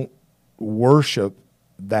we don't worship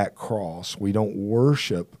that cross, we don't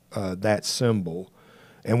worship that symbol,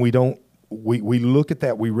 and we look at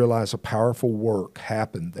that, we realize a powerful work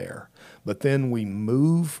happened there, but then we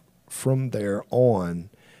move from there on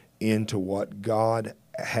into what God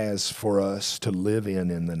has for us to live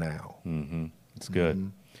in the now. Mm-hmm. It's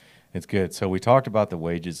good. It's good. So we talked about the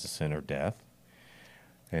wages of sin or death.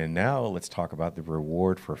 And now let's talk about the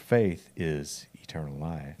reward for faith is eternal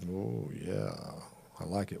life. Oh, yeah. I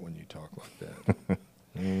like it when you talk like that.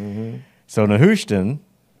 So Nehushtan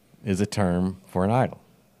is a term for an idol.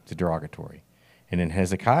 It's a derogatory. And in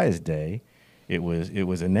Hezekiah's day, it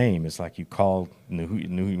was a name. It's like you call,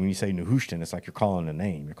 when you say Nehushtan, it's like you're calling a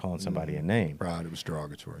name. You're calling somebody a name. Right, it was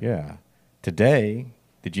derogatory. Yeah. Today,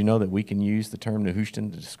 did you know that we can use the term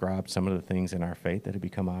Nehushtan to describe some of the things in our faith that have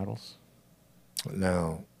become idols?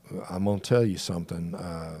 Now, I'm going to tell you something.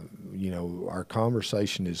 Our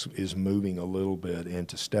conversation is moving a little bit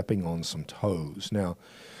into stepping on some toes. Now,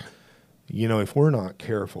 if we're not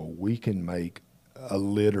careful, we can make a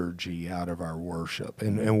liturgy out of our worship.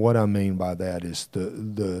 And what I mean by that is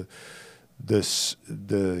the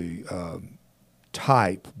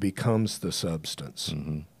type becomes the substance.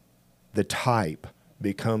 Mm-hmm. The type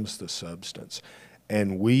becomes the substance.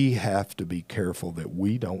 And we have to be careful that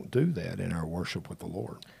we don't do that in our worship with the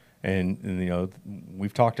Lord. And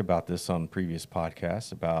we've talked about this on previous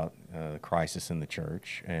podcasts about the crisis in the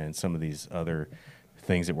church and some of these other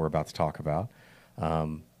things that we're about to talk about.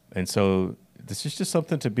 And so this is just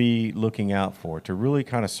something to be looking out for, to really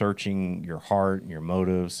kind of searching your heart and your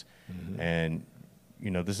motives. Mm-hmm. And,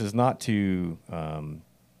 this is not to,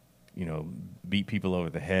 beat people over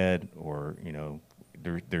the head or,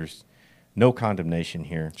 there's no condemnation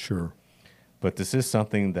here. Sure. But this is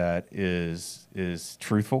something that is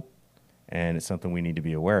truthful, and it's something we need to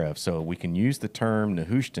be aware of. So we can use the term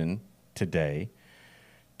Nehushtan today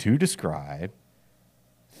to describe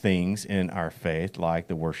things in our faith like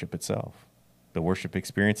the worship itself. The worship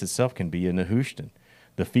experience itself can be a Nehushtan.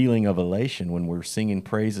 The feeling of elation when we're singing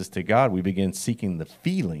praises to God, we begin seeking the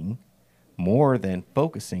feeling more than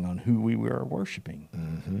focusing on who we were worshiping.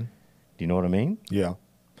 Mm-hmm. Do you know what I mean? Yeah.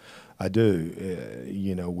 I do.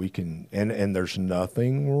 We can, and there's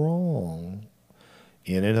nothing wrong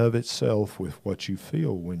in and of itself with what you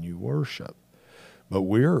feel when you worship. But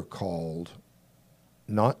we're called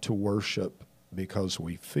not to worship because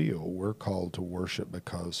we feel. We're called to worship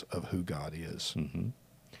because of who God is. Mm-hmm.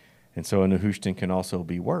 And so a Nehushtan can also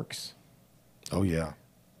be works. Oh, yeah.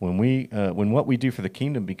 When what we do for the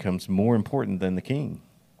kingdom becomes more important than the king.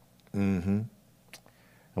 Mm-hmm.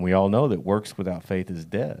 And we all know that works without faith is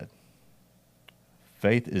dead.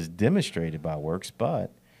 Faith is demonstrated by works,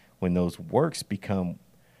 but when those works become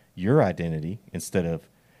your identity instead of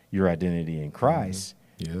your identity in Christ,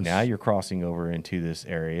 yes. Now you're crossing over into this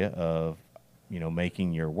area of,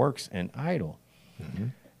 making your works an idol.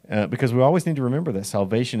 Mm-hmm. Because we always need to remember that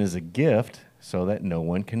salvation is a gift so that no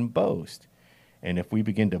one can boast. And if we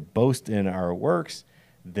begin to boast in our works,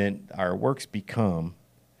 then our works become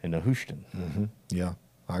a Nehushtan. Mm-hmm. Yeah,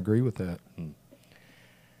 I agree with that. Mm.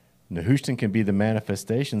 Nehushtan can be the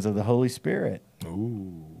manifestations of the Holy Spirit.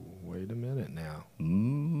 Ooh, wait a minute now.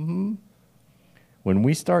 Mm-hmm. When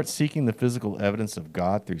we start seeking the physical evidence of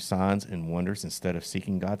God through signs and wonders instead of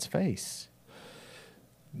seeking God's face.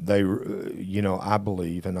 I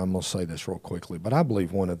believe, and I'm going to say this real quickly, but I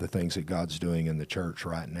believe one of the things that God's doing in the church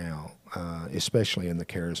right now, especially in the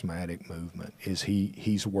charismatic movement, is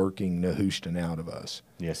He's working Nehushtan out of us.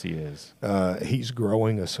 Yes, He is. He's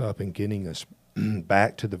growing us up and getting us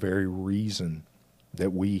back to the very reason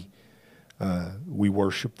that we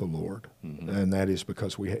worship the Lord, mm-hmm. and that is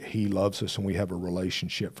because He loves us and we have a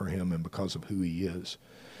relationship for Him and because of who He is,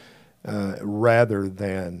 rather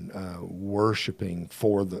than worshiping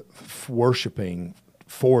for the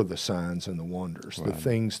signs and the wonders, right. The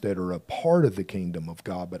things that are a part of the kingdom of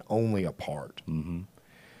God, but only a part. Mm-hmm.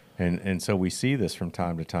 And so we see this from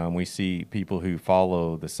time to time. We see people who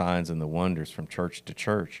follow the signs and the wonders from church to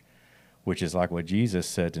church, which is like what Jesus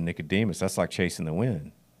said to Nicodemus. That's like chasing the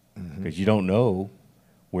wind, because you don't know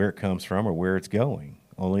where it comes from or where it's going.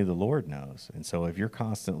 Only the Lord knows. And so if you're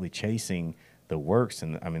constantly chasing the works,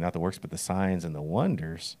 not the works, but the signs and the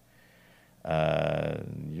wonders,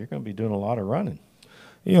 you're going to be doing a lot of running.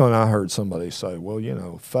 And I heard somebody say,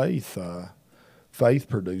 well, faith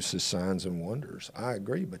produces signs and wonders. I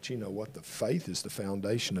agree, but you know what? The faith is the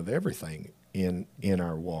foundation of everything in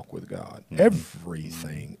our walk with God.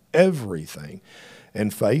 Mm-hmm. Everything.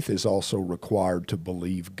 And faith is also required to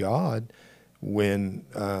believe God when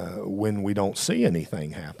we don't see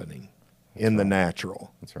anything happening in the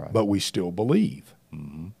natural. That's right. But we still believe.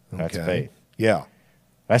 Mm-hmm. That's faith. Yeah.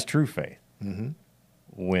 That's true faith. Mm-hmm.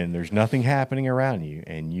 When there's nothing happening around you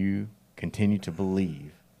and you continue to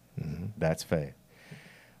believe, mm-hmm. that's faith.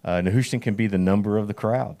 Nehushtan can be the number of the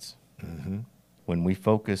crowds. Mm-hmm. when we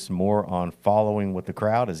focus more on following what the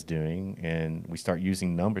crowd is doing and we start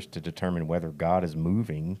using numbers to determine whether God is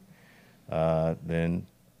moving, then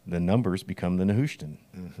the numbers become the Nehushtan.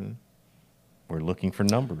 Mm-hmm. We're looking for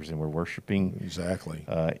numbers, and we're worshiping Exactly.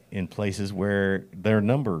 In places where there are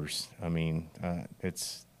numbers. I mean,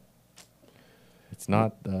 it's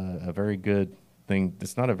not a very good thing.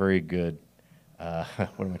 It's not a very good,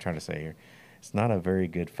 what am I trying to say here? It's not a very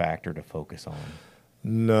good factor to focus on.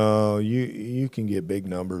 No, you can get big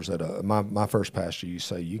numbers at my first pastor used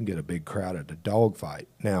to say you can get a big crowd at a dog fight.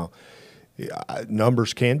 Now,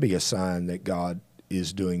 numbers can be a sign that God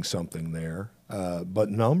is doing something there, but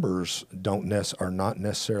numbers are not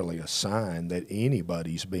necessarily a sign that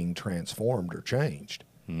anybody's being transformed or changed.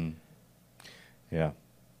 Mm. Yeah.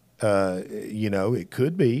 It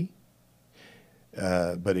could be,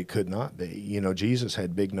 but it could not be. Jesus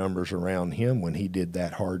had big numbers around him when he did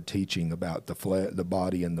that hard teaching about the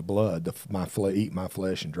body and the blood, eat my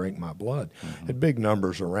flesh and drink my blood. Mm-hmm. Had big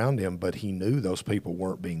numbers around him, but he knew those people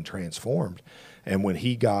weren't being transformed. And when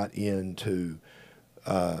he got into,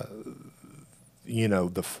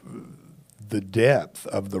 the depth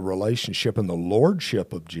of the relationship and the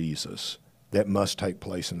lordship of Jesus that must take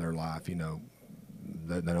place in their life,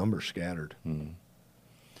 the numbers scattered. Mm.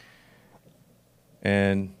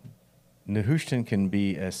 And Nehushtan can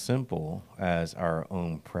be as simple as our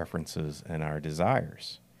own preferences and our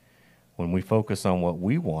desires. When we focus on what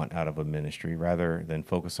we want out of a ministry rather than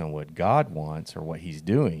focus on what God wants or what he's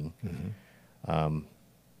doing, mm-hmm.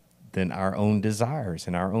 Then our own desires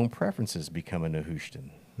and our own preferences become a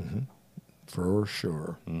Nehushtan. Mm-hmm. For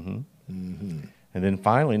sure. Mm-hmm. Mm-hmm. And then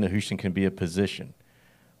finally, Nehushtan can be a position.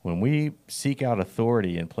 When we seek out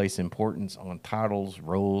authority and place importance on titles,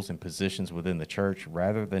 roles, and positions within the church,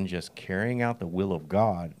 rather than just carrying out the will of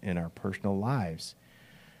God in our personal lives,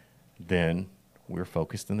 then we're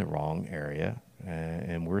focused in the wrong area,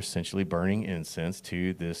 and we're essentially burning incense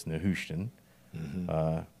to this Nehushtan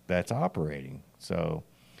mm-hmm. That's operating. So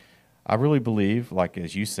I really believe, like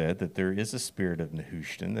as you said, that there is a spirit of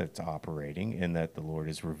Nehushtan that's operating and that the Lord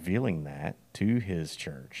is revealing that to his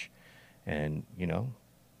church. And,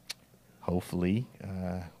 hopefully,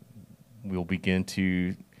 we'll begin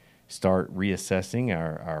to start reassessing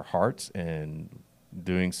our hearts and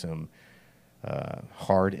doing some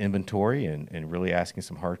hard inventory and really asking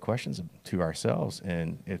some hard questions to ourselves.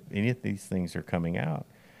 And if any of these things are coming out,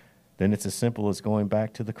 then it's as simple as going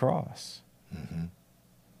back to the cross mm-hmm.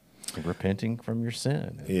 and repenting from your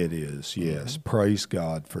sin. It is, yes. Mm-hmm. Praise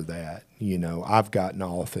God for that. I've gotten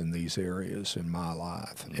off in these areas in my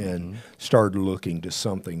life mm-hmm. and started looking to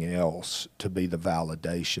something else to be the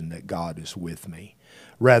validation that God is with me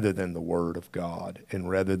rather than the Word of God and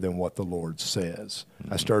rather than what the Lord says.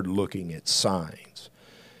 Mm-hmm. I started looking at signs,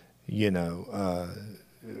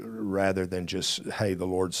 rather than just, hey, the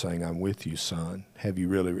Lord's saying, I'm with you, son. If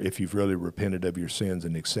you've really repented of your sins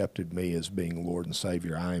and accepted me as being Lord and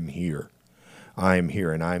Savior, I am here. I am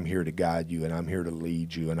here, and I'm here to guide you, and I'm here to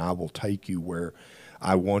lead you, and I will take you where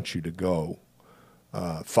I want you to go.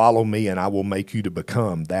 Follow me, and I will make you to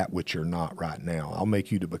become that which you're not right now. I'll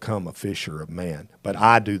make you to become a fisher of man, but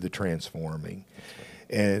I do the transforming.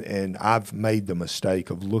 And I've made the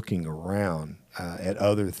mistake of looking around at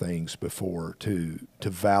other things before to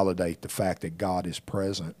validate the fact that God is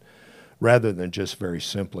present rather than just very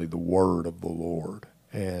simply the word of the Lord.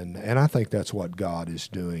 And I think that's what God is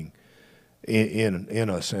doing in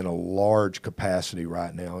us in a large capacity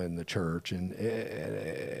right now in the church and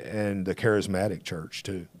the charismatic church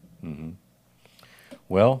too. Mm-hmm.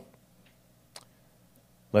 Well,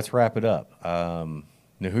 let's wrap it up.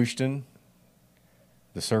 Nehushtan,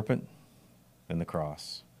 the serpent, and the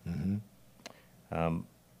cross. Mm-hmm.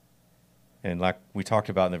 And like we talked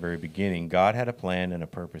about in the very beginning, God had a plan and a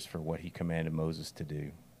purpose for what he commanded Moses to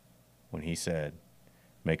do when he said,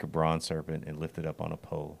 make a bronze serpent and lift it up on a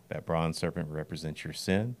pole. That bronze serpent represents your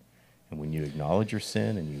sin. And when you acknowledge your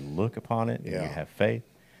sin and you look upon it and you have faith,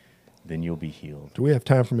 then you'll be healed. Do we have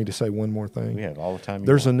time for me to say one more thing? We have all the time.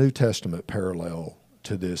 There's a New Testament parallel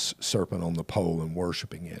to this serpent on the pole and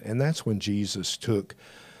worshiping it. And that's when Jesus took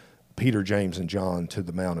Peter, James, and John to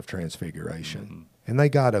the Mount of Transfiguration. Mm-hmm. And they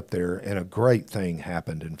got up there, and a great thing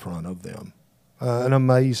happened in front of them, an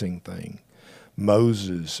amazing thing.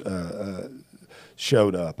 Moses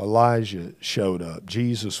showed up. Elijah showed up.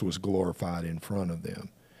 Jesus was glorified in front of them.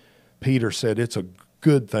 Peter said, it's a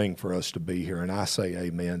good thing for us to be here, and I say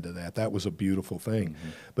amen to that. That was a beautiful thing. Mm-hmm.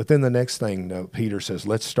 But then the next thing, Peter says,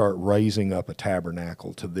 let's start raising up a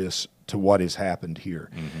tabernacle to what has happened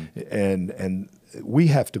here. Mm-hmm. And we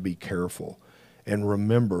have to be careful and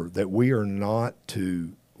remember that we are not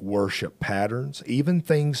to worship patterns, even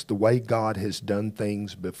things the way God has done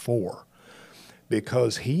things before,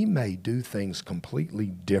 because he may do things completely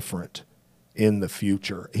different in the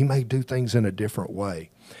future. He may do things in a different way.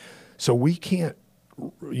 So we can't,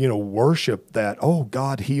 worship that, oh,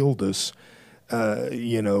 God healed us.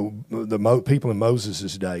 The people in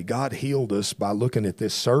Moses' day, God healed us by looking at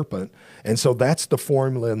this serpent, and so that's the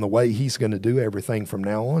formula and the way He's going to do everything from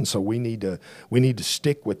now on. So we need to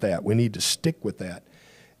stick with that. We need to stick with that.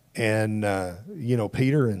 And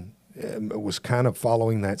Peter was kind of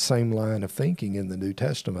following that same line of thinking in the New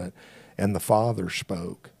Testament, and the Father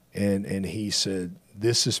spoke, and He said,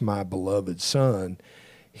 "This is my beloved Son.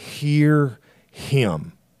 Hear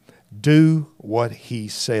Him." Do what he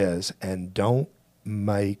says, and don't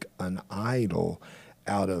make an idol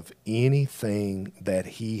out of anything that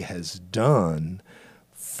he has done.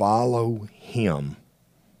 Follow him.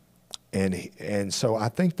 And so I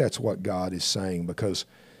think that's what God is saying, because,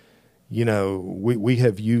 we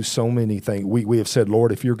have used so many things. We have said,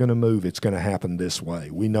 Lord, if you're going to move, it's going to happen this way.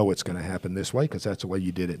 We know it's going to happen this way because that's the way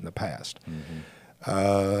you did it in the past. Mm-hmm.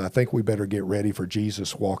 I think we better get ready for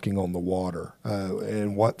Jesus walking on the water.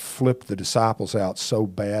 And what flipped the disciples out so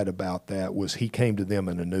bad about that was he came to them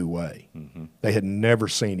in a new way. Mm-hmm. They had never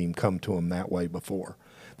seen him come to them that way before.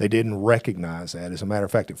 They didn't recognize that. As a matter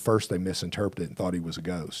of fact, at first they misinterpreted it and thought he was a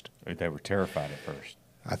ghost. They were terrified at first.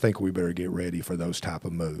 I think we better get ready for those type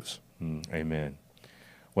of moves. Amen.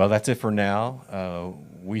 Well, that's it for now.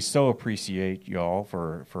 We so appreciate y'all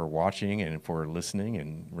for watching and for listening.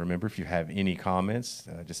 And remember, if you have any comments,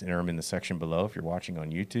 just enter them in the section below if you're watching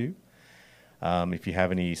on YouTube. If you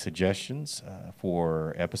have any suggestions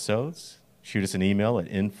for episodes, shoot us an email at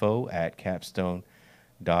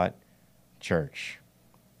info@capstone.church.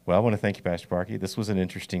 Well, I want to thank you, Pastor Parkey. This was an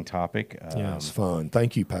interesting topic. Yeah, it's fun.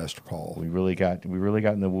 Thank you, Pastor Paul. We really got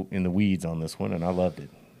in the weeds on this one, and I loved it.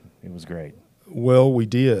 It was great. Well, we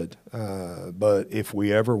did, but if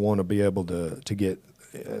we ever want to be able to get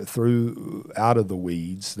out of the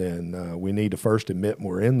weeds, then we need to first admit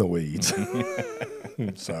we're in the weeds.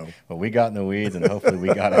 Well, we got in the weeds, and hopefully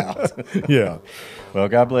we got out. Yeah. Well,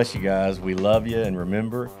 God bless you guys. We love you, and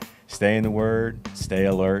remember, stay in the Word, stay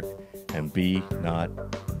alert, and be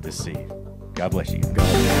not deceived. God bless you. God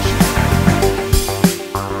bless you.